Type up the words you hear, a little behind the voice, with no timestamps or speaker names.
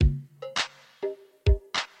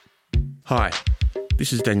Hi,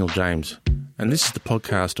 this is Daniel James, and this is the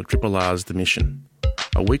podcast of Triple R's The Mission,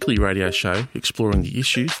 a weekly radio show exploring the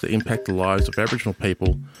issues that impact the lives of Aboriginal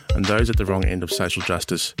people and those at the wrong end of social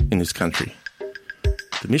justice in this country.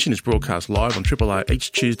 The Mission is broadcast live on Triple R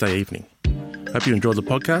each Tuesday evening. Hope you enjoy the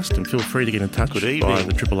podcast and feel free to get in touch via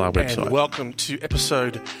the Triple R website. And welcome to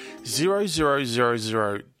episode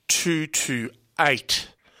 0000228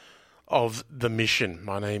 of The Mission.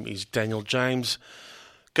 My name is Daniel James.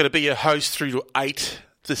 Going to be your host through to 8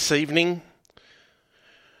 this evening.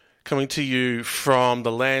 Coming to you from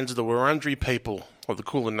the lands of the Wurundjeri people of the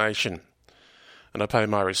Kulin Nation. And I pay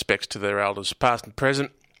my respects to their elders, past and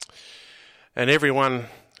present. And everyone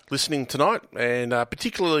listening tonight, and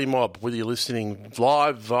particularly Mob, whether you're listening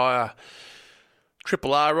live via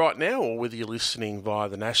Triple R right now or whether you're listening via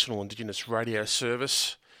the National Indigenous Radio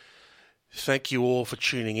Service, thank you all for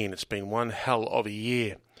tuning in. It's been one hell of a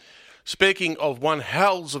year. Speaking of one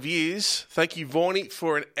hells of years, thank you, Vorney,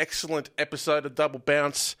 for an excellent episode of Double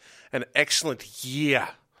Bounce, an excellent year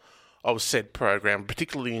of said program.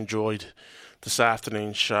 Particularly enjoyed this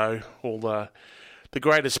afternoon's show, all the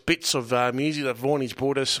greatest bits of music that Vorney's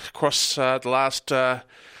brought us across the last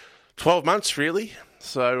 12 months, really.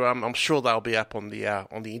 So I'm sure they'll be up on the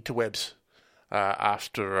interwebs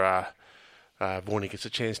after Vorney gets a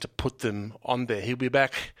chance to put them on there. He'll be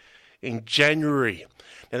back in January.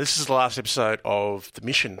 Now, this is the last episode of The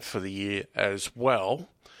Mission for the year as well.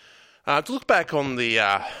 To look back on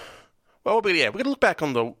we're going to look back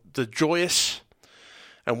on the joyous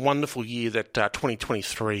and wonderful year that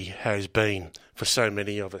 2023 has been for so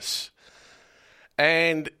many of us.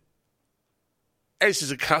 And as is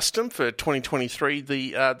a custom for 2023,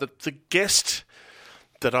 the guest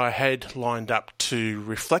that I had lined up to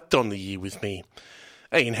reflect on the year with me,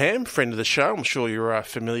 Ian Hamm, friend of the show, I'm sure you're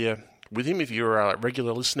familiar with him if you're a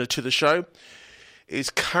regular listener to the show, is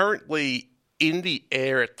currently in the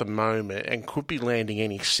air at the moment and could be landing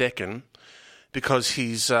any second because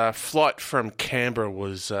his flight from Canberra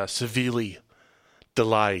was severely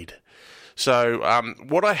delayed. So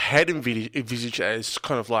what I had envisaged as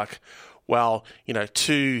kind of like, well, you know,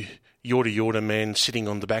 two Yorta Yorta men sitting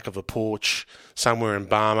on the back of a porch somewhere in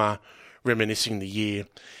Barma reminiscing the year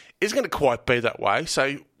isn't going to quite be that way.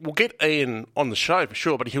 So we'll get Ian on the show for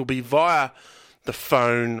sure, but he'll be via the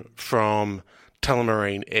phone from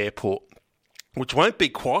Tullamarine Airport, which won't be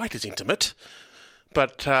quite as intimate,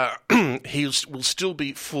 but he will still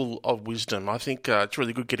be full of wisdom. I think it's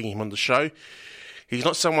really good getting him on the show. He's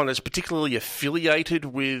not someone that's particularly affiliated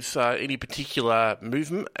with any particular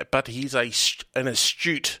movement, but he's an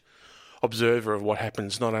astute observer of what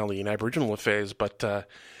happens not only in Aboriginal affairs, but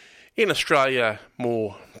in Australia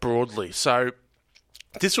more broadly. So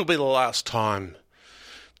this will be the last time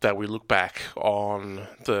that we look back on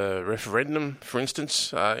the referendum, for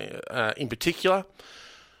instance, in particular.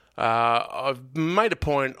 I've made a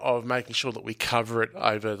point of making sure that we cover it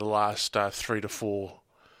over the last 3 to 4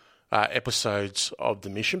 episodes of The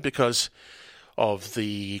Mission because of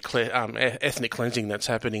the ethnic cleansing that's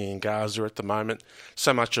happening in Gaza at the moment.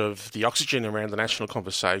 So much of the oxygen around the national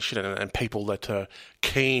conversation and people that are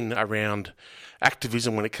keen around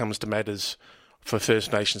activism when it comes to matters for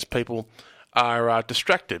First Nations people are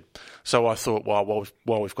distracted. So I thought, while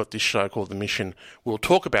we've got this show called The Mission, we'll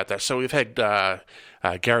talk about that. So we've had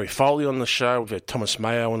Gary Foley on the show, we've had Thomas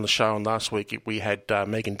Mayo on the show, and last week we had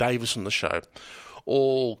Megan Davis on the show.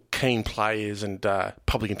 All keen players and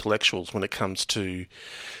public intellectuals when it comes to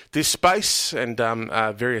this space and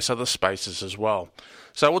various other spaces as well.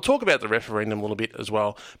 So we'll talk about the referendum a little bit as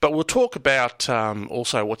well, but we'll talk about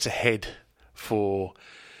also what's ahead for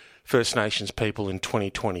First Nations people in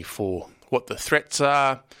 2024, what the threats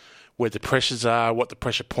are, where the pressures are, what the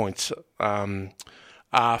pressure points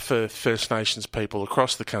are for First Nations people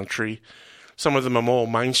across the country. Some of them are more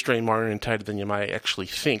mainstream orientated than you may actually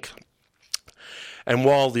think. And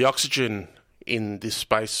while the oxygen in this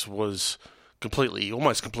space was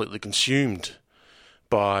almost completely consumed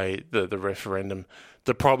by the referendum,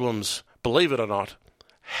 the problems, believe it or not,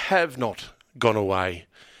 have not gone away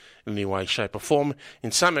in any way, shape or form.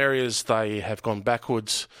 In some areas they have gone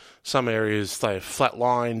backwards, some areas they have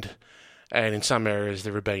flatlined, and in some areas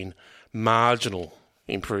there have been marginal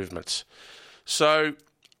improvements. So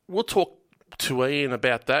we'll talk to Ian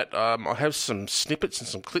about that. I have some snippets and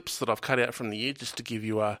some clips that I've cut out from the year just to give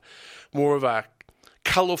you more of a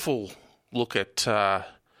colourful look at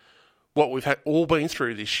what we've all been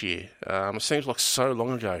through this year. It seems like so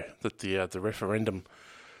long ago that the referendum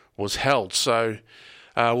was held. So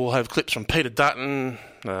we'll have clips from Peter Dutton,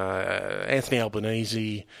 Anthony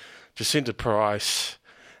Albanese, Jacinta Price,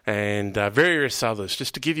 and various others,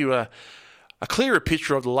 just to give you a clearer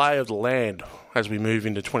picture of the lay of the land as we move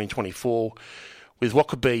into 2024 with what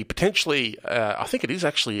could be potentially, I think it is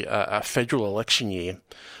actually a federal election year.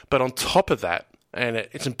 But on top of that, and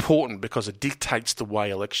it's important because it dictates the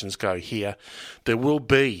way elections go here, there will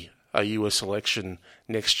be a US election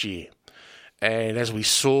next year. And as we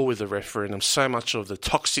saw with the referendum, so much of the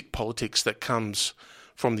toxic politics that comes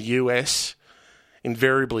from the US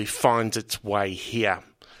invariably finds its way here.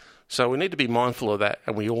 So we need to be mindful of that,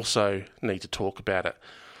 and we also need to talk about it.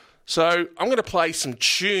 So I'm going to play some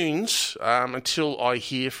tunes until I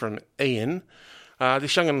hear from Ian.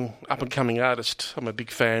 This young and up-and-coming artist, I'm a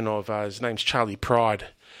big fan of. His name's Charlie Pride.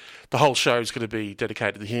 The whole show is going to be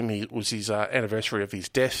dedicated to him. It was his anniversary of his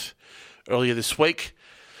death earlier this week.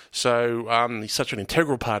 So he's such an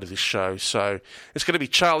integral part of this show. So it's going to be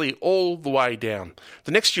Charlie all the way down.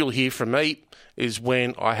 The next you'll hear from me is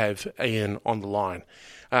when I have Ian on the line.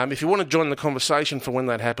 If you want to join the conversation for when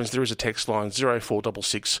that happens, there is a text line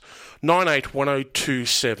 0466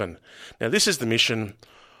 981027. Now this is The Mission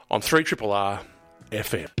on 3RRR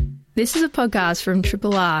FM. This is a podcast from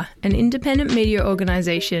Triple R, an independent media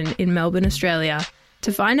organisation in Melbourne, Australia.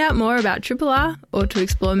 To find out more about Triple R or to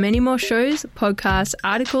explore many more shows, podcasts,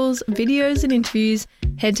 articles, videos and interviews,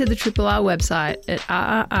 head to the Triple R website at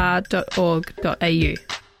rrr.org.au.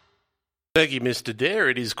 Thank you, Mr. Dare.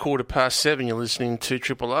 It is 7:15. You're listening to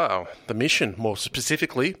Triple R, The Mission, more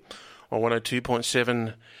specifically on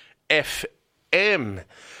 102.7 FM.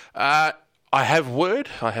 I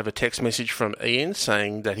have a text message from Ian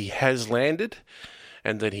saying that he has landed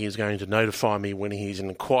and that he is going to notify me when he's in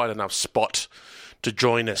a quiet enough spot to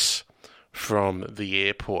join us from the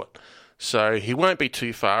airport. So he won't be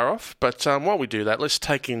too far off, but while we do that, let's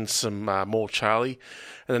take in some more Charlie,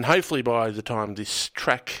 and then hopefully by the time this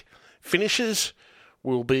track finishes,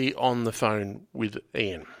 we'll be on the phone with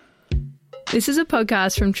Ian. This is a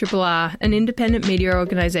podcast from Triple R, an independent media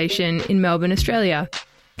organisation in Melbourne, Australia.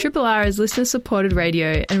 Triple R is listener-supported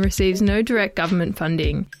radio and receives no direct government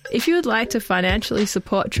funding. If you would like to financially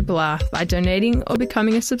support Triple R by donating or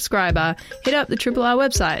becoming a subscriber, hit up the Triple R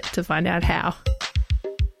website to find out how.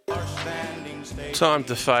 Time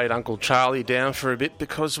to fade Uncle Charlie down for a bit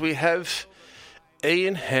because we have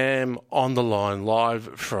Ian Hamm on the line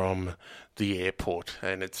live from the airport,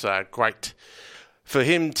 and it's great for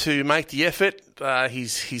him to make the effort.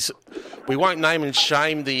 We won't name and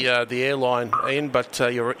shame the airline, Ian, but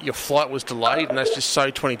your flight was delayed, and that's just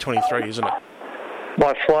so 2023, isn't it?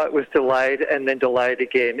 My flight was delayed and then delayed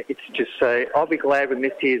again. It's just so I'll be glad when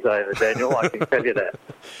this year's over, Daniel. I can tell you that.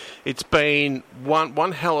 It's been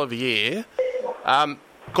one hell of a year.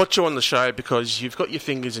 Got you on the show because you've got your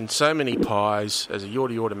fingers in so many pies as a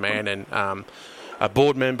Yorta Yorta man and a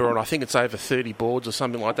board member, and I think it's over 30 boards or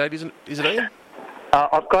something like that, isn't it, Ian?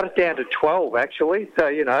 I've got it down to 12, actually. So,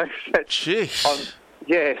 you know. Jeez.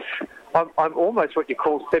 Yes. I'm almost what you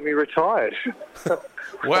call semi-retired.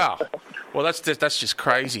 Wow. Well, that's just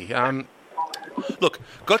crazy. Look,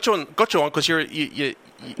 got you on because you're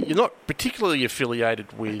not particularly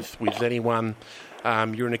affiliated with anyone.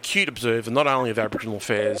 You're an acute observer, not only of Aboriginal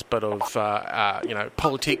affairs, but of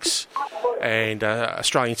politics and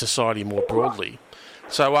Australian society more broadly.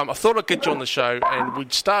 So I thought I'd get you on the show, and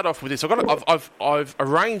we'd start off with this. I've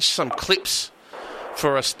arranged some clips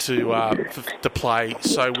for us to play,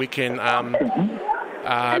 so we can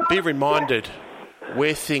be reminded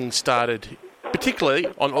where things started, particularly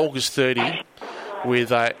on August 30,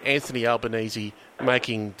 with Anthony Albanese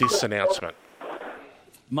making this announcement.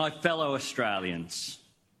 My fellow Australians,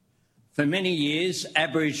 for many years,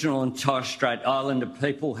 Aboriginal and Torres Strait Islander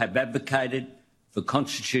people have advocated for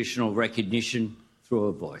constitutional recognition through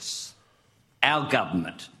a voice. Our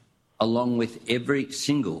government, along with every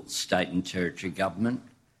single state and territory government,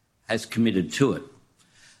 has committed to it.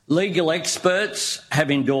 Legal experts have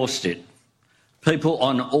endorsed it. People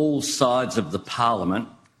on all sides of the parliament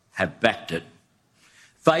have backed it.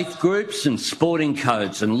 Faith groups and sporting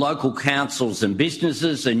codes and local councils and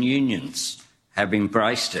businesses and unions have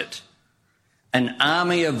embraced it. An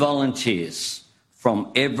army of volunteers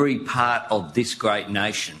from every part of this great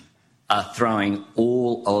nation are throwing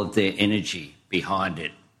all of their energy behind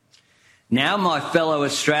it. Now, my fellow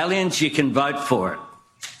Australians, you can vote for it.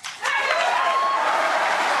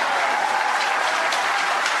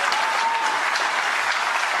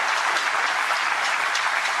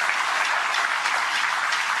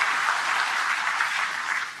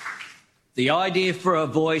 The idea for a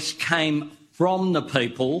voice came from the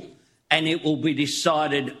people, and it will be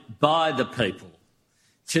decided by the people.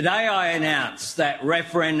 Today I announce that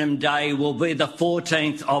referendum day will be the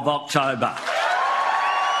 14th of October.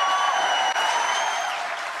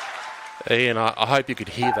 Ian, I hope you could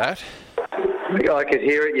hear that. I could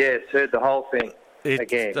hear it, yes. Heard the whole thing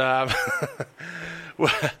again.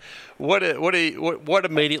 What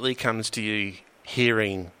immediately comes to you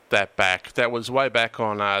hearing that back? That was way back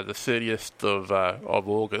on the 30th of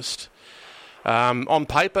August. On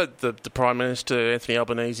paper, the Prime Minister, Anthony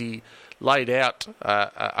Albanese, laid out,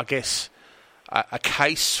 I guess, a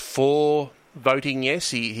case for voting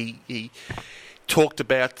yes. He talked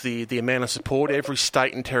about the amount of support. Every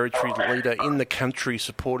state and territory leader in the country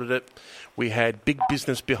supported it. We had big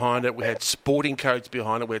business behind it. We had sporting codes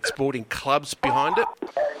behind it. We had sporting clubs behind it.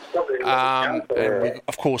 And we,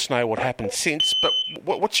 of course, know what happened since. But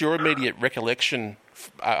what's your immediate recollection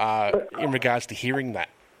in regards to hearing that?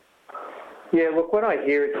 Yeah, look, when I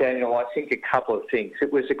hear it, Daniel, I think a couple of things.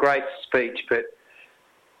 It was a great speech, but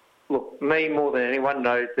look, me more than anyone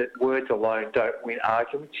knows that words alone don't win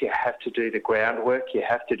arguments. You have to do the groundwork. You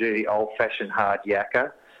have to do the old-fashioned hard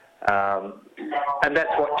yakka. And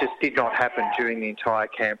that's what just did not happen during the entire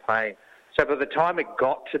campaign. So by the time it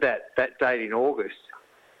got to that date in August,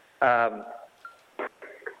 the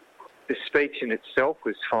speech in itself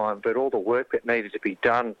was fine, but all the work that needed to be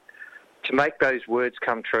done to make those words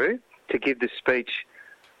come true, to give the speech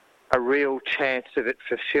a real chance of it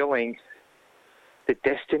fulfilling the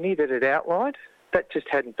destiny that it outlined, that just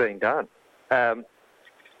hadn't been done.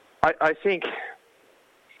 I think,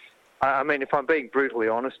 I mean, if I'm being brutally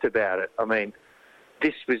honest about it, I mean,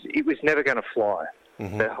 it was never going to fly.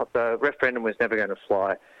 Mm-hmm. The referendum was never going to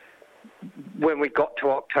fly. When we got to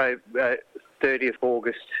October 30th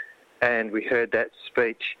August and we heard that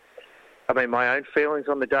speech, I mean, my own feelings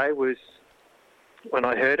on the day was, when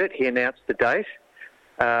I heard it, he announced the date.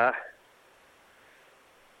 I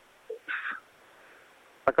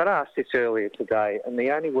got asked this earlier today, and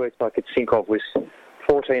the only words I could think of was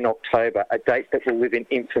 14 October, a date that will live in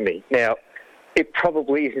infamy. Now, it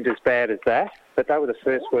probably isn't as bad as that, but they were the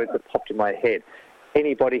first words that popped in my head.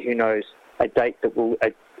 Anybody who knows a date that will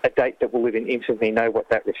live in infamy know what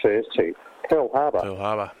that refers to. Pearl Harbor. Pearl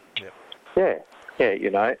Harbor, yep. Yeah,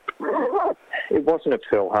 you know. It wasn't a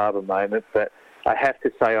Pearl Harbor moment, but I have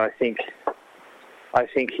to say I think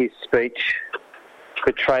his speech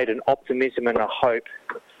portrayed an optimism and a hope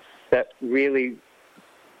that really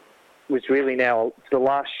was really now the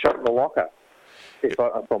last shot in the locker, if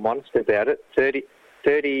I'm honest about it. 30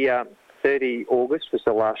 August was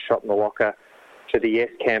the last shot in the locker for the Yes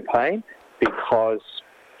campaign, because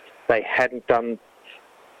they hadn't done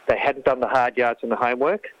the hard yards and the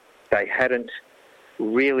homework. They hadn't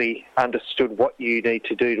really understood what you need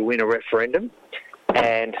to do to win a referendum,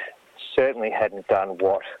 and certainly hadn't done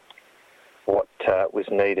what was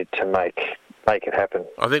needed to make it happen.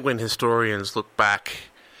 I think when historians look back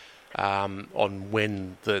on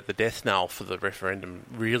when the death knell for the referendum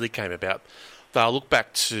really came about, they'll look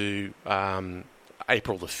back to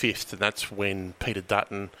April the 5th, and that's when Peter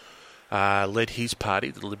Dutton led his party,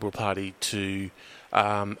 the Liberal Party, to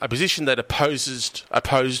a position that opposed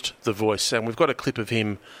the Voice. And we've got a clip of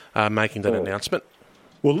him making that announcement.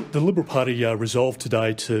 Well, the Liberal Party resolved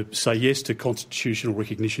today to say yes to constitutional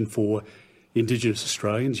recognition for Indigenous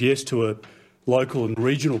Australians, yes to a local and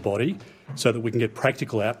regional body so that we can get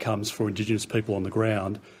practical outcomes for Indigenous people on the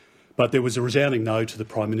ground. But there was a resounding no to the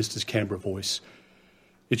Prime Minister's Canberra Voice.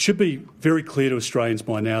 It should be very clear to Australians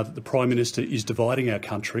by now that the Prime Minister is dividing our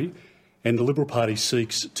country, and the Liberal Party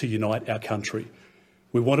seeks to unite our country.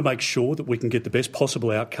 We want to make sure that we can get the best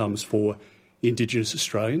possible outcomes for Indigenous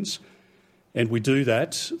Australians, and we do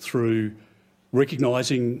that through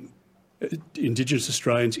recognising Indigenous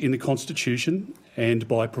Australians in the Constitution and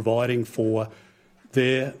by providing for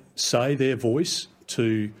their say, their voice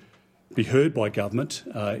to be heard by government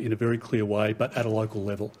in a very clear way, but at a local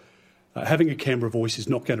level. Having a Canberra Voice is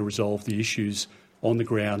not going to resolve the issues on the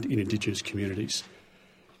ground in Indigenous communities.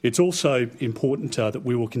 It's also important that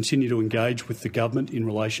we will continue to engage with the government in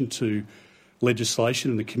relation to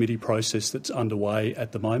legislation and the committee process that's underway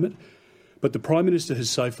at the moment. But the Prime Minister has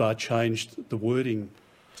so far changed the wording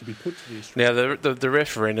to be put to the Australian... Now, the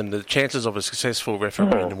referendum, the chances of a successful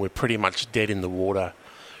referendum were pretty much dead in the water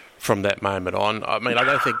from that moment on. I mean, I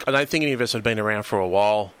don't think any of us had been around for a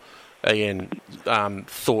while, Ian,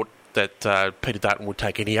 thought that Peter Dutton would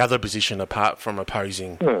take any other position apart from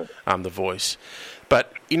opposing the Voice.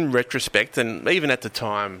 But in retrospect, and even at the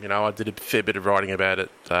time, you know, I did a fair bit of writing about it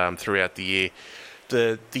throughout the year,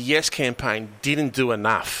 the Yes campaign didn't do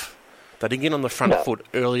enough. They didn't get on the front foot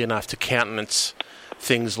early enough to countenance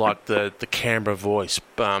things like the Canberra Voice,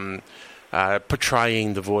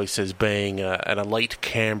 portraying the Voice as being an elite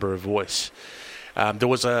Canberra voice. There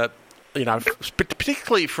was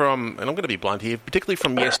particularly from, and I'm going to be blunt here, particularly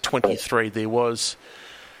from Yes 23, there was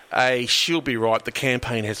a she'll be right, the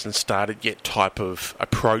campaign hasn't started yet type of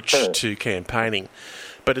approach to campaigning.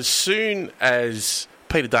 But as soon as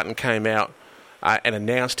Peter Dutton came out and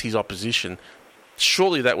announced his opposition,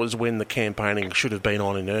 surely that was when the campaigning should have been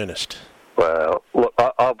on in earnest. Well, look,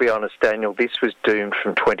 I'll be honest, Daniel, this was doomed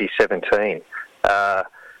from 2017.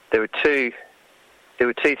 There were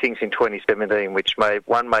two things in 2017 which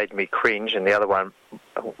one made me cringe and the other one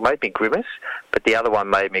made me grimace, but the other one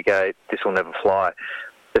made me go, this will never fly.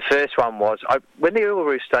 The first one was, when the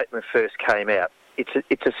Uluru Statement first came out,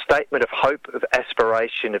 it's a statement of hope, of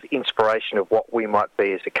aspiration, of inspiration of what we might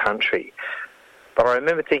be as a country. But I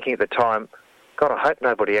remember thinking at the time, God, I hope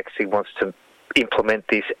nobody actually wants to implement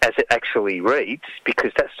this as it actually reads,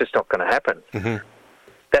 because that's just not going to happen. Mm-hmm.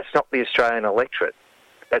 That's not the Australian electorate.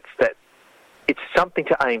 It's something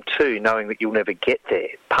to aim to, knowing that you'll never get there.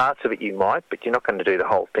 Parts of it you might, but you're not going to do the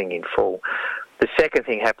whole thing in full. The second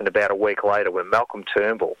thing happened about a week later when Malcolm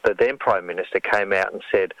Turnbull, the then Prime Minister, came out and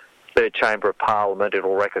said, Third Chamber of Parliament,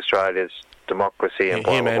 it'll wreck Australia's democracy and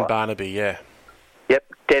blah, him blah, and blah. Barnaby, yeah. Yep,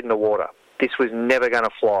 dead in the water. This was never going to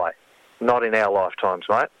fly. Not in our lifetimes,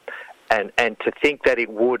 mate. And to think that it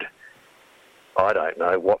would, I don't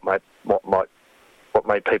know what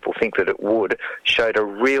made people think that it would, showed a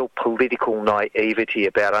real political naivety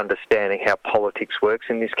about understanding how politics works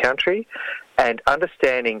in this country and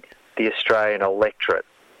understanding the Australian electorate.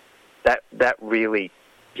 That really,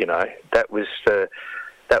 that was the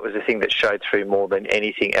thing that showed through more than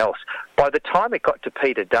anything else. By the time it got to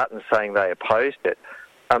Peter Dutton saying they opposed it,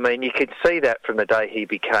 I mean, you could see that from the day he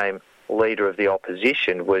became leader of the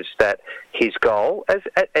opposition, was that his goal,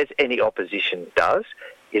 as any opposition does,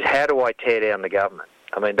 is how do I tear down the government?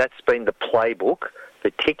 I mean, that's been the playbook,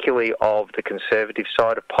 particularly of the Conservative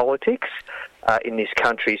side of politics in this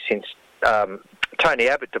country since Tony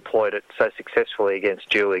Abbott deployed it so successfully against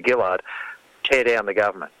Julia Gillard. Tear down the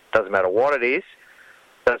government. Doesn't matter what it is.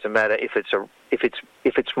 Doesn't matter if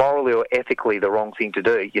it's morally or ethically the wrong thing to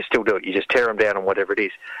do. You still do it. You just tear them down on whatever it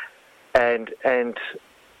is. And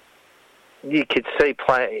you could see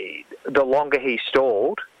the longer he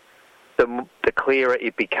stalled, the clearer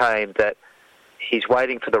it became that he's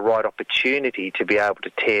waiting for the right opportunity to be able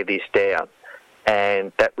to tear this down.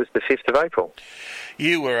 And that was the 5th of April.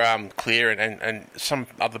 You were clear, and some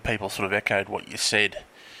other people sort of echoed what you said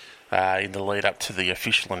in the lead up to the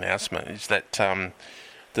official announcement, is that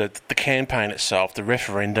the campaign itself, the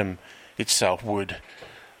referendum itself, would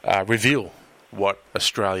reveal what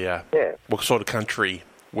Australia, what sort of country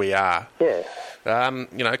we are. Yeah.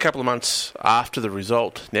 A couple of months after the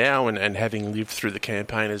result now, and having lived through the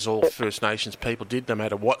campaign as all First Nations people did, no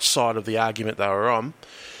matter what side of the argument they were on,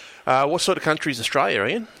 what sort of country is Australia,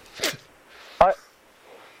 Ian?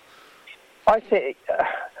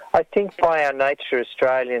 I think by our nature,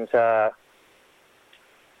 Australians are...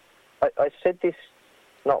 I said this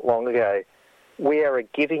not long ago. We are a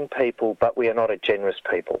giving people, but we are not a generous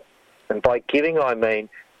people. And by giving, I mean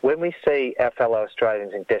when we see our fellow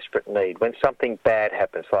Australians in desperate need, when something bad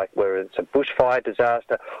happens, like whether it's a bushfire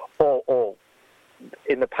disaster or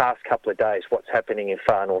in the past couple of days, what's happening in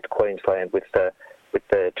far north Queensland with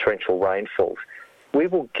the torrential rainfalls, we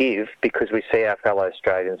will give because we see our fellow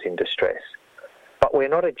Australians in distress. But we're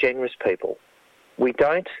not a generous people. We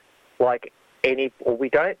don't like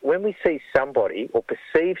when we see somebody or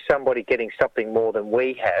perceive somebody getting something more than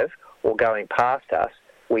we have or going past us,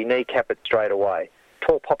 we kneecap it straight away.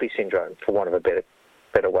 Tall poppy syndrome, for want of a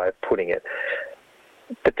better way of putting it.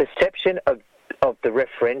 The perception of the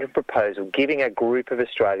referendum proposal giving a group of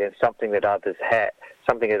Australians something that others had,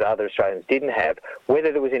 something that other Australians didn't have,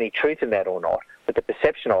 whether there was any truth in that or not, but the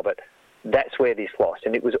perception of it, that's where this lost,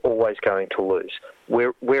 and it was always going to lose.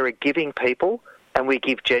 We're a giving people, and we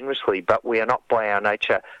give generously, but we are not by our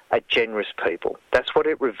nature a generous people. That's what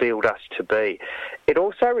it revealed us to be. It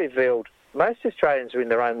also revealed most Australians are in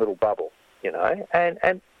their own little bubble,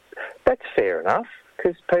 and that's fair enough,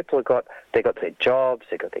 because people have got their jobs,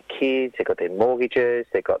 they've got their kids, they've got their mortgages,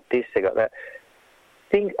 they've got this, they've got that.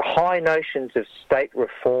 Think high notions of state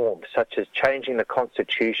reform, such as changing the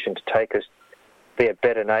constitution to take us be a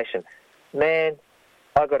better nation. Man,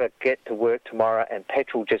 I got to get to work tomorrow, and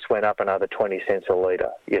petrol just went up another 20 cents a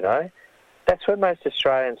litre. That's where most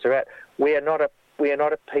Australians are at. We are not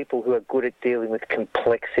a people who are good at dealing with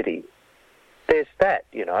complexity. There's that,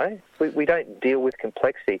 We don't deal with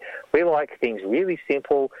complexity. We like things really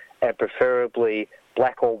simple and preferably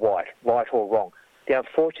black or white, right or wrong. The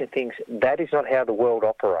unfortunate thing is that is not how the world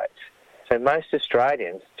operates. So most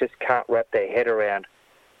Australians just can't wrap their head around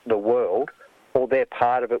the world or their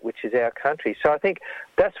part of it, which is our country. So I think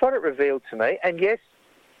that's what it revealed to me. And yes,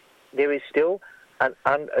 there is still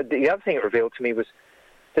the other thing it revealed to me was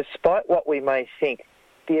despite what we may think,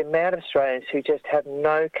 the amount of Australians who just have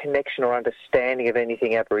no connection or understanding of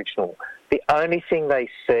anything Aboriginal. The only thing they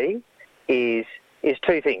see is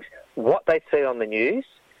two things. What they see on the news,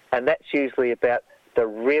 and that's usually about the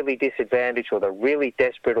really disadvantaged or the really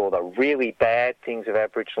desperate or the really bad things of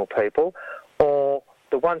Aboriginal people, or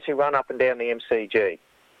the ones who run up and down the MCG.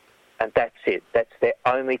 And that's it. That's their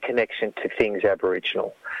only connection to things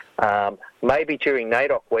Aboriginal. Maybe during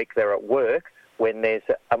NAIDOC week they're at work when there's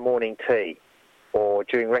a morning tea, or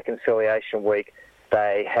during Reconciliation Week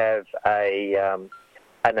they have an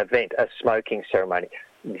event, a smoking ceremony.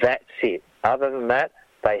 That's it. Other than that,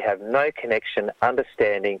 they have no connection,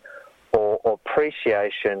 understanding, or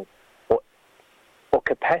appreciation, or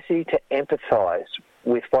capacity to empathise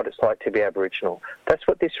with what it's like to be Aboriginal. That's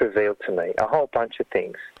what this revealed to me, a whole bunch of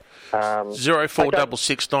things.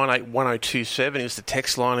 0466981027 is the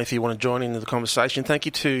text line if you want to join into the conversation. Thank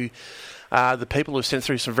you to the people who've sent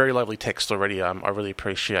through some very lovely text already. I really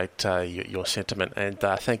appreciate your sentiment, and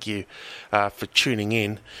thank you for tuning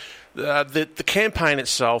in. The campaign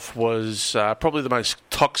itself was probably the most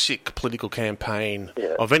toxic political campaign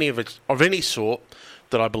of any sort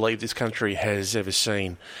that I believe this country has ever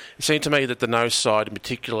seen. It seemed to me that the No side in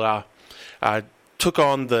particular took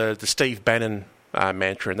on the Steve Bannon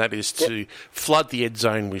mantra, and that is to flood the ed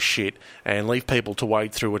zone with shit and leave people to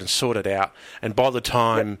wade through it and sort it out. And by the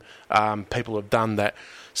time people have done that,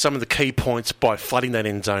 some of the key points by flooding that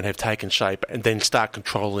end zone have taken shape and then start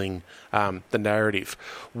controlling the narrative.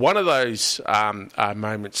 One of those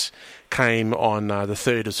moments came on the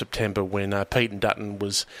 3rd of September when Pete and Dutton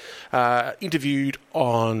was interviewed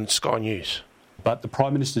on Sky News. But the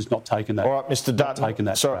Prime Minister's not taken that. All right, Mr.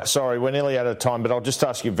 Dutton. Sorry, we're nearly out of time, but I'll just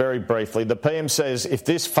ask you very briefly. The PM says if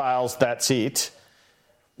this fails, that's it.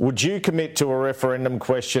 Would you commit to a referendum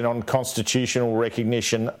question on constitutional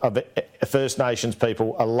recognition of First Nations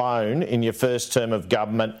people alone in your first term of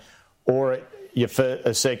government or your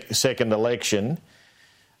second election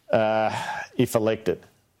if elected?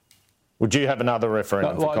 Would you have another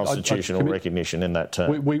referendum for constitutional recognition in that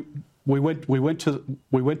term? We went to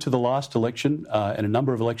the last election and a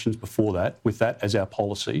number of elections before that with that as our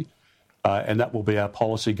policy, and that will be our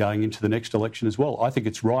policy going into the next election as well. I think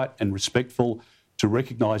it's right and respectful to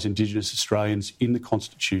recognise Indigenous Australians in the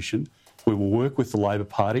Constitution. We will work with the Labor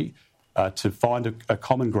Party to find a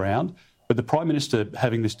common ground. But the Prime Minister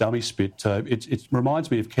having this dummy spit, it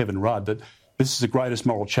reminds me of Kevin Rudd, that this is the greatest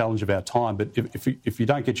moral challenge of our time. But if you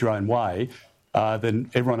don't get your own way,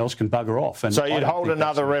 then everyone else can bugger off. And so you'd hold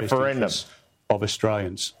another referendum of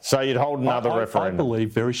Australians. So you'd hold another referendum. I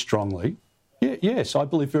believe very strongly. Yes, I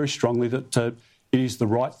believe very strongly that it is the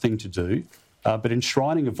right thing to do. But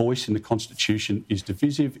enshrining a voice in the Constitution is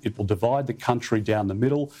divisive. It will divide the country down the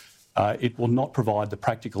middle. It will not provide the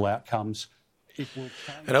practical outcomes.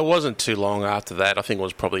 And it wasn't too long after that. I think it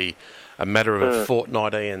was probably a matter of a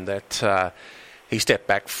fortnight, Ian, that he stepped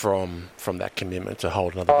back from that commitment to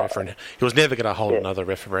hold another referendum. He was never going to hold another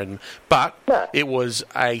referendum. But it was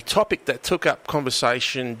a topic that took up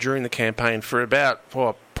conversation during the campaign for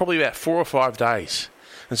probably about 4 or 5 days.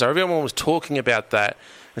 And so everyone was talking about that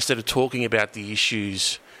instead of talking about the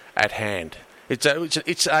issues at hand.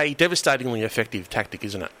 It's a devastatingly effective tactic,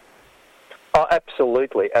 isn't it? Oh,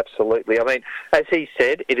 absolutely, absolutely. I mean, as he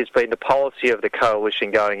said, it has been the policy of the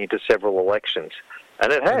coalition going into several elections.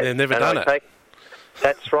 And it has. And they've never done it.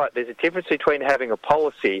 That's right. There's a difference between having a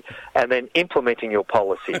policy and then implementing your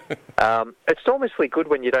policy. It's enormously good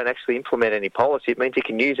when you don't actually implement any policy. It means you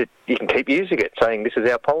can use it. You can keep using it, saying this is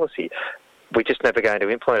our policy. We're just never going to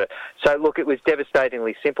implement it. So, look, it was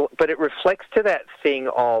devastatingly simple, but it reflects to that thing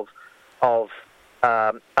of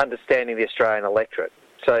understanding the Australian electorate.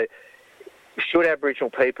 So, should Aboriginal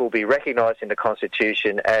people be recognised in the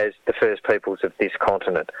Constitution as the first peoples of this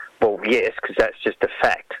continent? Well, yes, because that's just a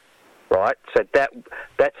fact, right? So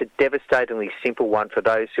that's a devastatingly simple one for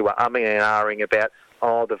those who are umming and ahhing about,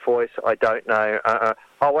 the voice, I don't know.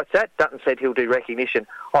 What's that? Dutton said he'll do recognition.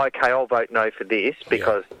 Okay, I'll vote no for this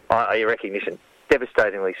because recognition.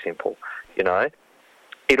 Devastatingly simple, you know.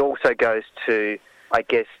 It also goes to, I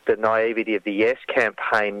guess, the naivety of the Yes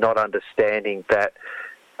campaign, not understanding that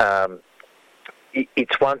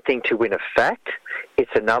it's one thing to win a fact,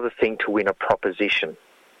 it's another thing to win a proposition.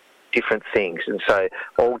 Different things. And so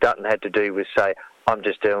all Dutton had to do was say, I'm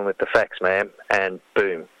just dealing with the facts, ma'am, and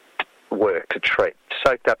boom, worked a treat.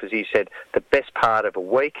 Soaked up, as you said, the best part of a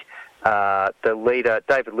week. The leader,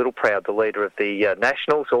 David Littleproud, the leader of the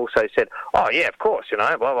Nationals, also said, oh, yeah, of course, you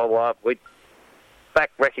know, blah, blah, blah. We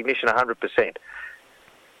back recognition 100%.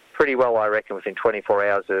 Pretty well, I reckon, within 24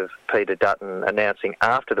 hours of Peter Dutton announcing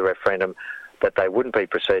after the referendum that they wouldn't be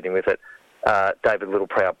proceeding with it, David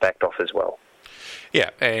Littleproud backed off as well.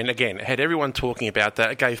 Yeah, and again, had everyone talking about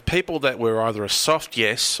that, it gave people that were either a soft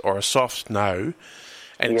yes or a soft no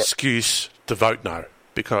an excuse to vote no,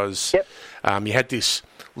 because you had this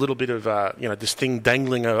little bit of, this thing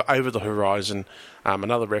dangling over the horizon,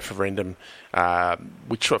 another referendum,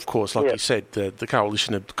 which, of course, like you said, the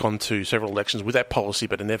coalition had gone to several elections with that policy,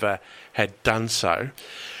 but it never had done so.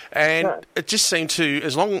 And it just seemed to,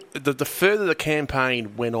 the further the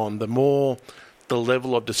campaign went on, the more the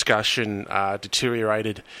level of discussion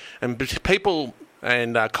deteriorated, and people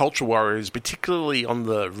and culture warriors, particularly on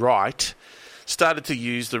the right, started to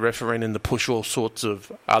use the referendum to push all sorts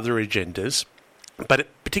of other agendas, but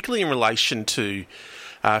particularly in relation to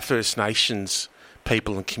First Nations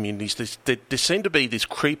people and communities, there seemed to be this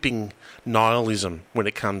creeping nihilism when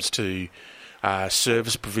it comes to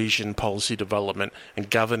service provision, policy development and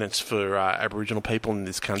governance for Aboriginal people in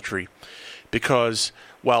this country. Because,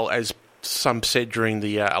 well, as some said during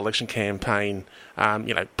the election campaign,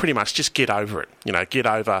 pretty much just get over it. Get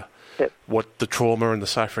over what the trauma and the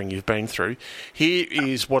suffering you've been through. Here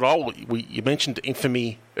is what you mentioned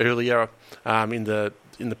infamy earlier in the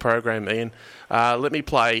program, Ian. Let me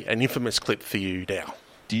play an infamous clip for you now.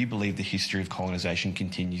 Do you believe the history of colonisation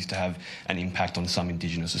continues to have an impact on some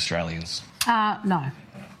Indigenous Australians? No.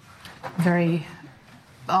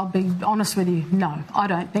 I'll be honest with you, no, I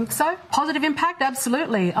don't think so. Positive impact,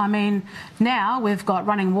 absolutely. I mean, now we've got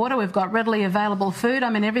running water, we've got readily available food.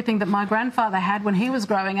 I mean, everything that my grandfather had when he was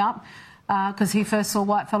growing up, because he first saw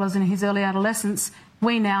whitefellas in his early adolescence,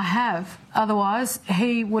 we now have. Otherwise,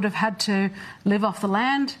 he would have had to live off the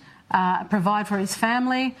land, provide for his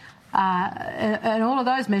family, and all of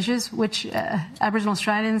those measures, which Aboriginal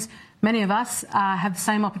Australians, many of us, have the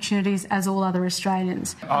same opportunities as all other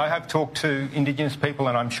Australians. I have talked to Indigenous people,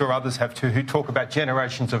 and I'm sure others have too, who talk about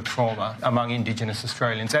generations of trauma among Indigenous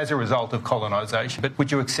Australians as a result of colonisation. But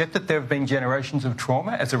would you accept that there have been generations of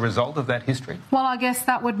trauma as a result of that history? Well, I guess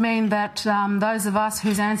that would mean that those of us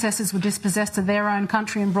whose ancestors were dispossessed of their own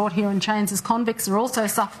country and brought here in chains as convicts are also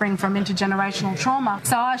suffering from intergenerational trauma.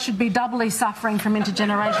 So I should be doubly suffering from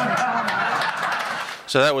intergenerational trauma.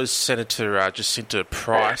 So that was Senator Jacinta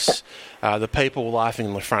Price. The people laughing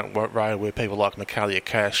in the front row were people like Michaelia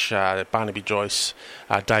Cash, Barnaby Joyce,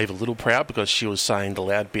 David Littleproud, because she was saying the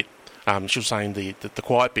loud bit, she was saying the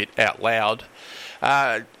quiet bit out loud.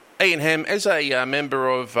 Ian Hamm, as a member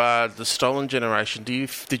of the Stolen Generation,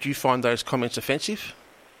 did you find those comments offensive?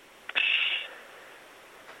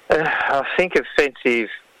 I think offensive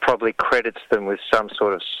probably credits them with some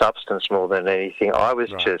sort of substance more than anything. I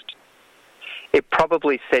was It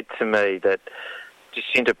probably said to me that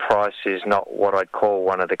Jacinta Price is not what I'd call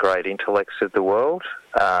one of the great intellects of the world.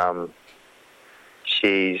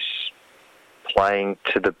 She's playing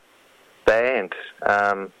to the band.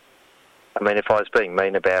 I mean, if I was being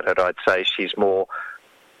mean about it, I'd say she's more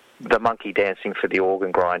the monkey dancing for the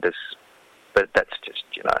organ grinders. But that's just,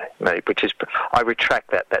 me, which is, I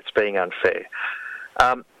retract that. That's being unfair.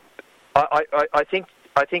 I think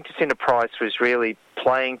Jacinta Price was really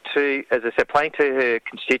playing to her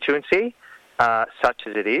constituency, such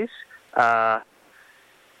as it is, a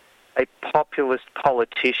populist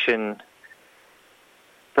politician,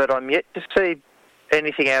 but I'm yet to see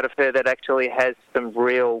anything out of her that actually has some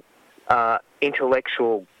real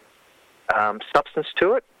intellectual substance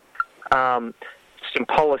to it, some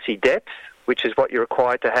policy depth, which is what you're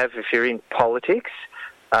required to have if you're in politics,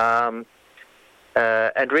 and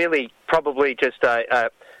really probably just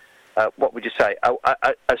what would you say,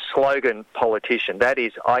 a slogan politician. That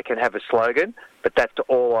is, I can have a slogan, but that's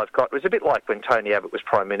all I've got. It was a bit like when Tony Abbott was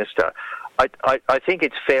Prime Minister. I think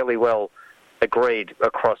it's fairly well agreed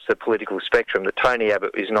across the political spectrum that Tony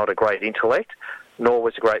Abbott is not a great intellect, nor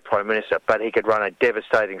was a great Prime Minister, but he could run a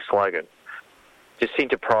devastating slogan.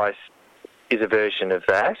 Jacinta Price is a version of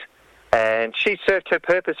that, and she served her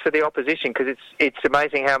purpose for the opposition, because it's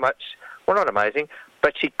amazing how much, well, not amazing,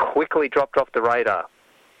 but she quickly dropped off the radar.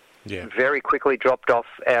 Yeah. Very quickly dropped off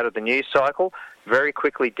out of the news cycle, very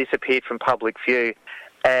quickly disappeared from public view,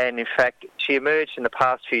 and in fact she emerged in the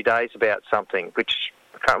past few days about something, which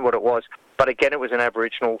I can't remember what it was, but again it was an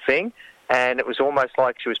Aboriginal thing, and it was almost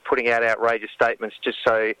like she was putting out outrageous statements just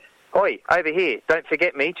so, oi, over here, don't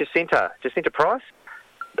forget me, Jacinta Price.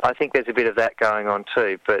 I think there's a bit of that going on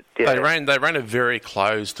too, but yeah. They ran a very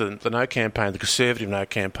closed, the No campaign, the Conservative No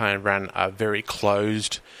campaign ran a very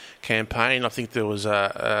closed campaign. I think there was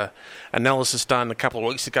a analysis done a couple of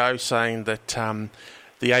weeks ago saying that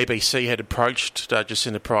the ABC had approached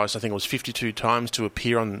Jacinta Price, I think it was 52 times, to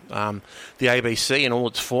appear on the ABC in all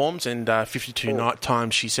its forms, and 52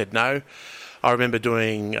 times she said no. I remember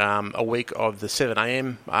doing a week of the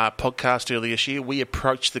 7am podcast earlier this year. We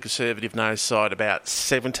approached the Conservative no side about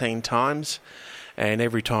 17 times, and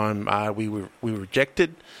every time we were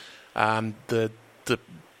rejected. The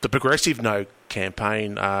Progressive no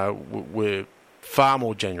campaign were far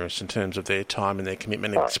more generous in terms of their time and their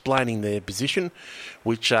commitment in explaining their position,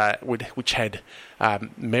 which had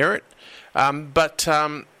merit. But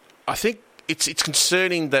I think it's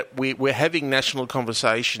concerning that we're having national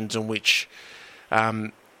conversations in which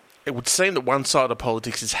it would seem that one side of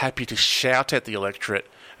politics is happy to shout at the electorate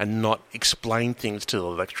and not explain things to the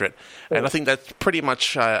electorate. And I think that's pretty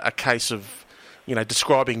much a case of,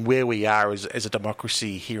 describing where we are as a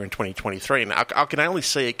democracy here in 2023. And I can only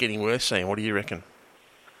see it getting worse, Ian. What do you reckon?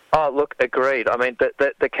 Oh, look, agreed. I mean,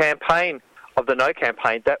 the campaign of the no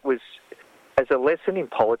campaign, that was, as a lesson in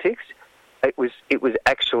politics, it was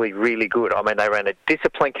actually really good. I mean, they ran a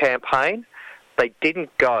disciplined campaign. They didn't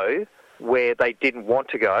go where they didn't want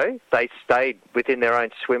to go. They stayed within their own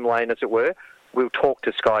swim lane, as it were. We'll talk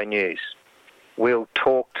to Sky News. We'll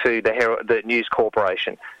talk to the News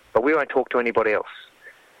Corporation. But we won't talk to anybody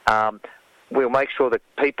else. We'll make sure that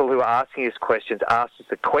people who are asking us questions ask us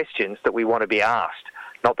the questions that we want to be asked,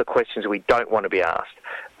 not the questions we don't want to be asked.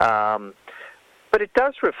 But it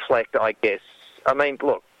does reflect, I guess, I mean,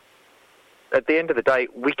 look, at the end of the day,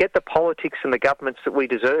 we get the politics and the governments that we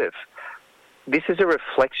deserve. This is a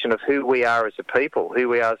reflection of who we are as a people, who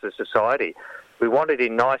we are as a society. We want it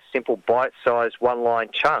in nice, simple, bite-sized, one-line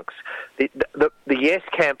chunks. The Yes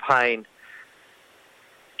campaign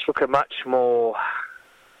took a much more,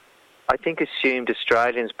 I think, assumed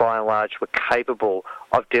Australians by and large were capable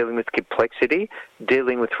of dealing with complexity,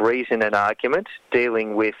 dealing with reason and argument,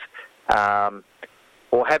 dealing with,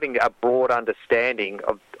 or having a broad understanding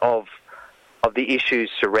of the issues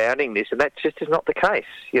surrounding this, and that just is not the case,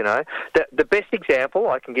 The best example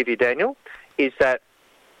I can give you, Daniel, is that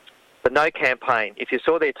the No campaign, if you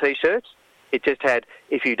saw their T-shirts, it just had,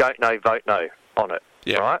 if you don't know, vote no on it,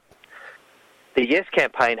 right? The Yes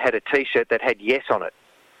campaign had a T-shirt that had yes on it.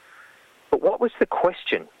 But what was the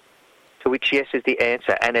question to which yes is the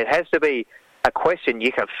answer? And it has to be a question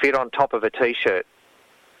you can fit on top of a T-shirt.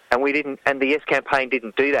 And the Yes campaign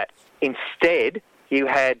didn't do that. Instead, you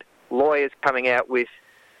had lawyers coming out with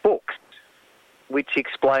books which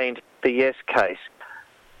explained the Yes case.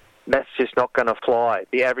 That's just not going to fly.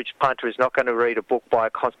 The average punter is not going to read a book by a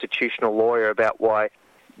constitutional lawyer about why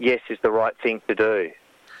yes is the right thing to do.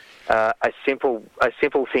 A simple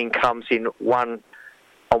thing comes on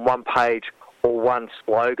one page or one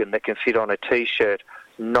slogan that can fit on a T-shirt,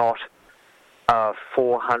 not a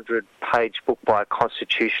 400-page book by a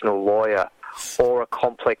constitutional lawyer, or a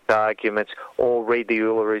complex argument, or read the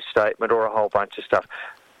Uluru Statement, or a whole bunch of stuff.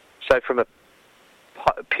 So from a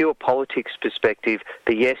pure politics perspective,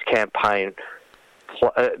 the Yes campaign,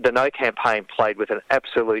 the No campaign played with an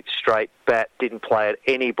absolute straight bat, didn't play at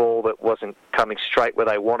any ball that wasn't coming straight where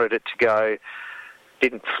they wanted it to go,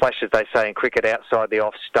 didn't flash, as they say in cricket, outside the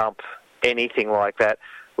off stump, anything like that,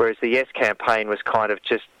 whereas the Yes campaign was kind of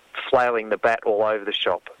just flailing the bat all over the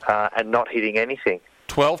shop and not hitting anything.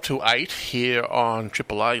 12 to 8 here on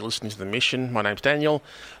Triple A. You're listening to The Mission. My name's Daniel.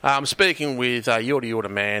 I'm speaking with Yorta Yorta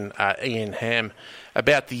man Ian Hamm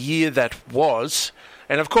about the year that was.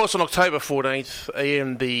 And of course, on October 14th,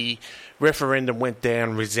 Ian, the referendum went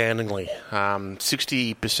down resoundingly.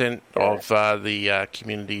 60% of the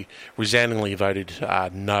community resoundingly voted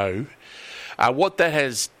no. What that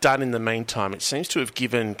has done in the meantime, it seems to have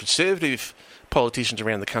given Conservative politicians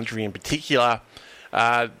around the country in particular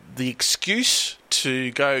the excuse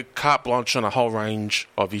to go carte blanche on a whole range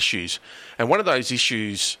of issues. And one of those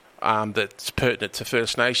issues that's pertinent to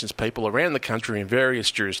First Nations people around the country in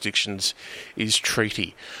various jurisdictions is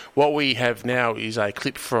treaty. What we have now is a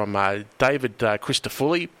clip from David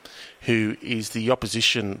Christofouli, who is the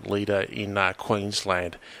opposition leader in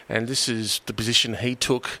Queensland. And this is the position he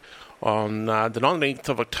took on the 19th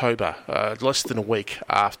of October, less than a week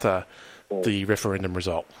after the referendum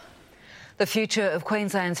result. The future of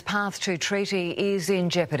Queensland's path to treaty is in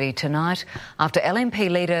jeopardy tonight after LNP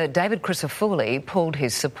leader David Christofouli pulled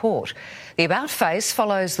his support. The about-face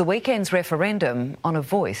follows the weekend's referendum on a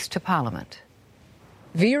voice to Parliament.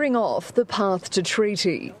 Veering off the path to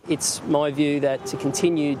treaty. It's my view that to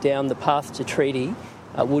continue down the path to treaty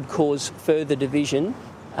would cause further division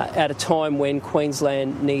at a time when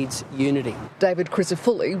Queensland needs unity. David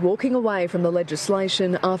Crisafulli walking away from the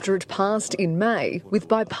legislation after it passed in May with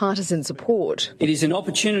bipartisan support. It is an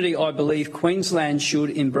opportunity I believe Queensland should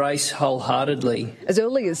embrace wholeheartedly. As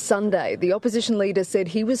early as Sunday, the opposition leader said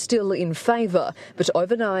he was still in favour, but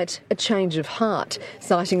overnight a change of heart,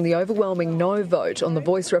 citing the overwhelming no vote on the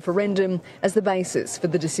Voice referendum as the basis for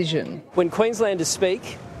the decision. When Queenslanders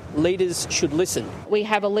speak, leaders should listen. We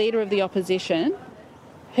have a leader of the opposition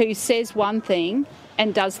who says one thing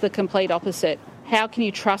and does the complete opposite. How can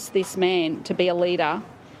you trust this man to be a leader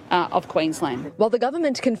of Queensland? While the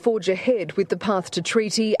government can forge ahead with the path to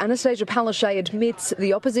treaty, Anastasia Palaszczuk admits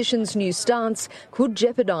the opposition's new stance could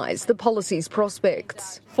jeopardise the policy's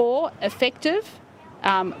prospects. For effective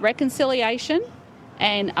reconciliation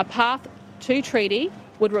and a path to treaty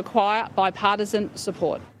would require bipartisan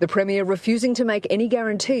support. The Premier refusing to make any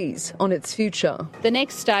guarantees on its future. The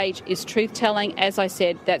next stage is truth-telling. As I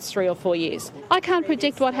said, that's 3 or 4 years. I can't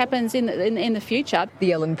predict what happens in the future.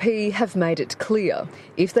 The LNP have made it clear.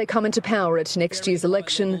 If they come into power at next year's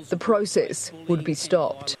election, the process would be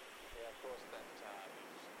stopped.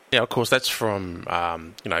 Yeah, of course, that's from,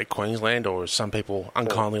 Queensland, or as some people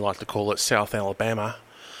unkindly like to call it, South Alabama.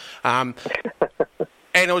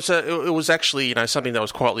 And it was actually, something that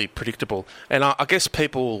was quietly predictable. And I guess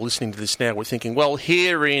people listening to this now were thinking, well,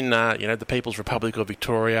 here in, the People's Republic of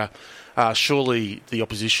Victoria, surely the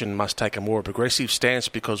opposition must take a more progressive stance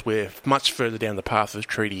because we're much further down the path of the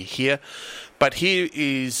treaty here. But here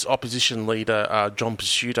is opposition leader John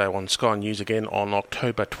Pesutto on Sky News again on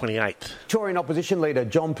October 28th. Victorian opposition leader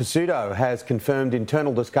John Pesutto has confirmed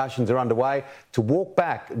internal discussions are underway to walk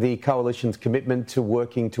back the coalition's commitment to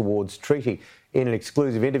working towards treaty. In an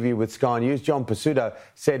exclusive interview with Sky News, John Pesutto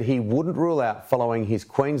said he wouldn't rule out following his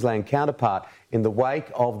Queensland counterpart in the wake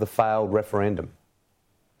of the failed referendum.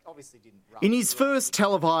 In his first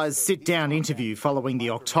televised sit-down interview following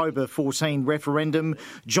the October 14 referendum,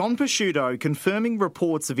 John Pesutto confirming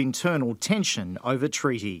reports of internal tension over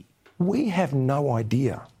treaty. We have no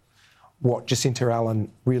idea what Jacinta Allen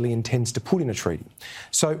really intends to put in a treaty.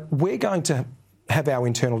 So we're going to have our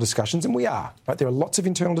internal discussions, and we are. But there are lots of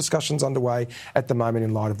internal discussions underway at the moment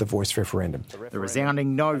in light of the Voice referendum. The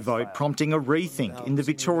resounding no vote prompting a rethink in the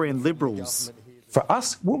Victorian Liberals. For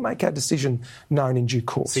us, we'll make our decision known in due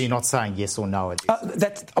course. So you're not saying yes or no?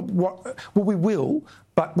 Well, we will,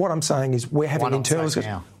 but what I'm saying is we're having internal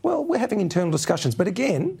discussions. Well, we're having internal discussions, but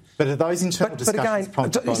again... But are those internal discussions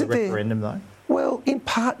prompted by the referendum, though? Well, in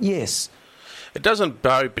part, yes. It doesn't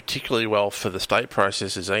bode particularly well for the state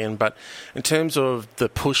processes, Ian, but in terms of the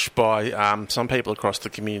push by some people across the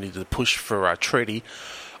community to push for a treaty,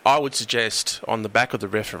 I would suggest on the back of the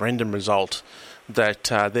referendum result that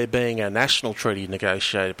there being a national treaty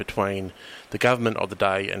negotiated between the government of the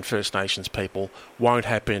day and First Nations people won't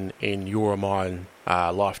happen in your or mine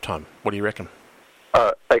lifetime. What do you reckon?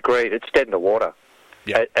 Agreed. It's dead in the water,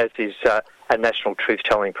 as is a national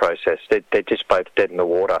truth-telling process. They're just both dead in the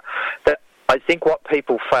water. I think what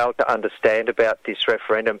people fail to understand about this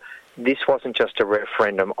referendum, this wasn't just a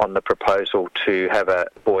referendum on the proposal to have a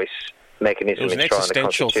voice mechanism enshrined in the Constitution. It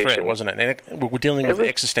was an existential threat, wasn't it? And we're dealing with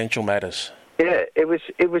existential matters. Yeah, it was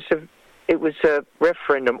a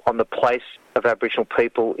referendum on the place of Aboriginal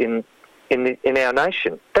people in our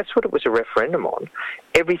nation. That's what it was a referendum on.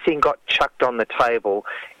 Everything got chucked on the table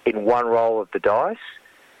in one roll of the dice,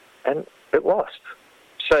 and it lost.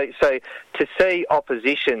 So to see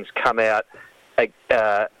oppositions come out,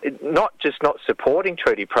 not just not supporting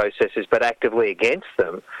treaty processes, but actively against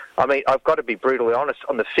them. I mean, I've got to be brutally honest.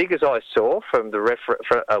 On the figures I saw from the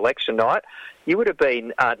for election night, you would have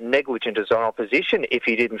been negligent as an opposition if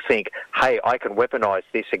you didn't think, hey, I can weaponise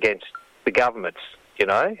this against the governments,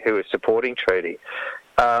 who are supporting treaty.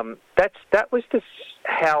 That was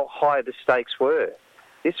how high the stakes were.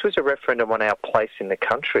 This was a referendum on our place in the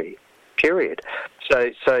country. Period.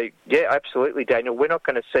 So yeah, absolutely, Daniel. We're not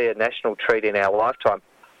going to see a national treaty in our lifetime.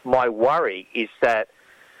 My worry is that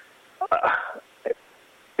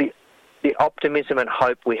the optimism and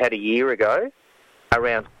hope we had a year ago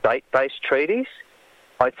around state-based treaties,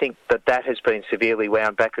 I think that has been severely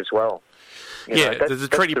wound back as well. The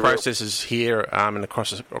treaty processes here and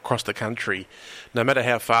across the country, no matter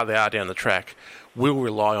how far they are down the track, will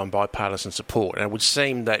rely on bipartisan support. And it would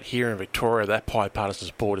seem that here in Victoria, that bipartisan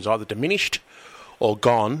support is either diminished or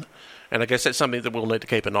gone. And I guess that's something that we'll need to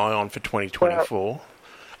keep an eye on for 2024.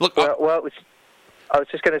 I was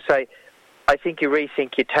just going to say, I think you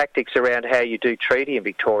rethink your tactics around how you do treaty in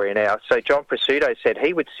Victoria now. So John Pesutto said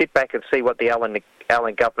he would sit back and see what the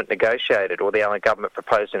Allen government negotiated or the Allen government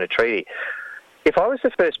proposed in a treaty. If I was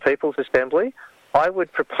the First People's Assembly, I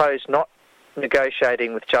would propose not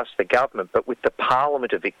negotiating with just the government, but with the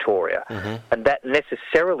Parliament of Victoria. And that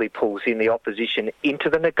necessarily pulls in the opposition into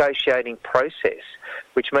the negotiating process,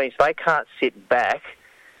 which means they can't sit back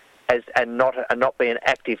and not be an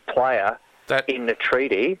active player in the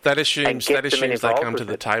treaty. That assumes they come to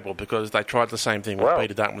the table, because they tried the same thing with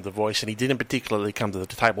Peter Dutton with The Voice, and he didn't particularly come to the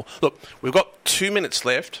table. Look, we've got 2 minutes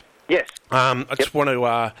left. Yes. I just want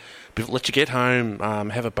to let you get home,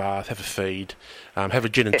 have a bath, have a feed, have a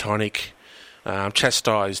gin and tonic,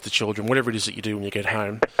 chastise the children, whatever it is that you do when you get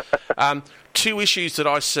home. 2 issues that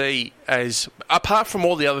I see as, apart from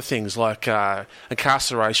all the other things like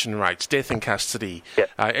incarceration rates, death in custody,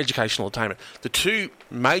 educational attainment, the 2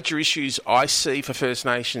 major issues I see for First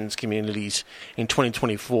Nations communities in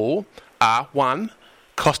 2024 are, 1,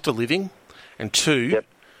 cost of living, and 2,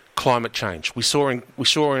 climate change. We saw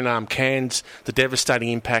in Cairns the devastating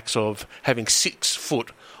impacts of having 6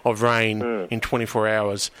 foot of rain in 24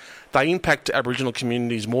 hours. They impact Aboriginal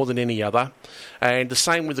communities more than any other, and the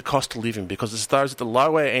same with the cost of living, because it's those at the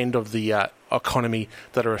lower end of the economy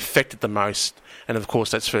that are affected the most, and of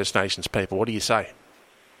course that's First Nations people. What do you say?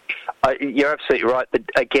 You're absolutely right.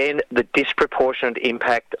 Again, the disproportionate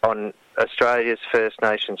impact on Australia's First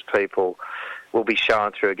Nations people will be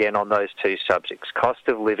shown through again on those 2 subjects: cost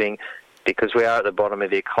of living, because we are at the bottom of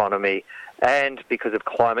the economy, and because of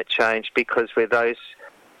climate change, because we're those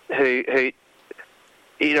who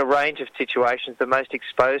in a range of situations, the most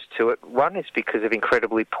exposed to it. One is because of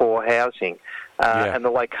incredibly poor housing and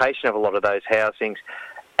the location of a lot of those housings.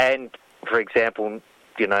 And, for example,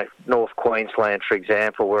 North Queensland, for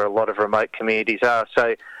example, where a lot of remote communities are.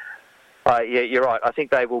 So, you're right. I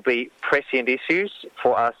think they will be prescient issues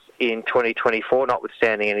for us in 2024,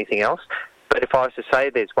 notwithstanding anything else. But if I was to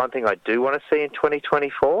say there's one thing I do want to see in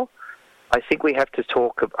 2024, I think we have to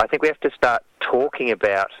start talking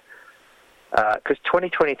about, because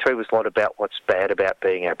 2023 was a lot about what's bad about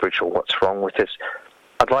being Aboriginal, what's wrong with us.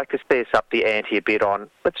 I'd like to see us up the ante a bit on,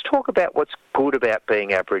 let's talk about what's good about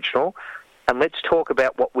being Aboriginal, and let's talk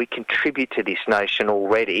about what we contribute to this nation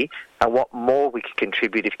already and what more we can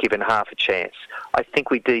contribute if given half a chance. I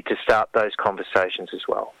think we need to start those conversations as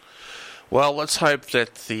well. Well, let's hope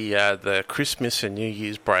that the Christmas and New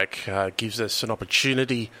Year's break gives us an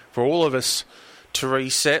opportunity for all of us to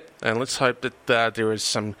reset, and let's hope that there is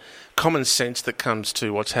some common sense that comes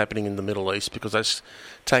to what's happening in the Middle East, because that's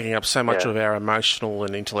taking up so much of our emotional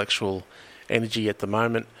and intellectual energy at the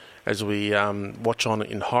moment as we watch on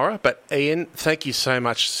in horror. But Ian, thank you so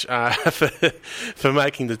much for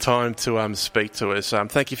making the time to speak to us.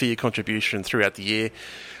 Thank you for your contribution throughout the year.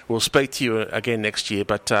 We'll speak to you again next year,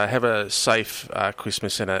 but have a safe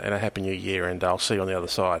Christmas and a happy New Year, and I'll see you on the other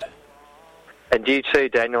side. And you too,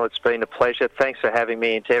 Daniel. It's been a pleasure. Thanks for having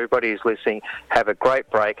me. And to everybody who's listening, have a great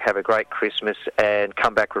break, have a great Christmas, and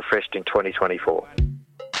come back refreshed in 2024.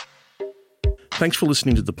 Thanks for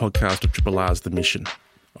listening to the podcast of Triple R's The Mission,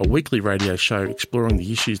 a weekly radio show exploring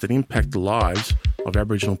the issues that impact the lives of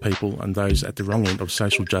Aboriginal people and those at the wrong end of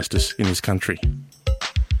social justice in this country.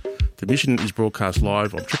 The Mission is broadcast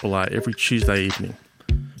live on Triple R every Tuesday evening.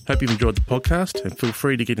 Hope you've enjoyed the podcast, and feel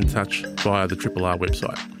free to get in touch via the Triple R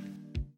website.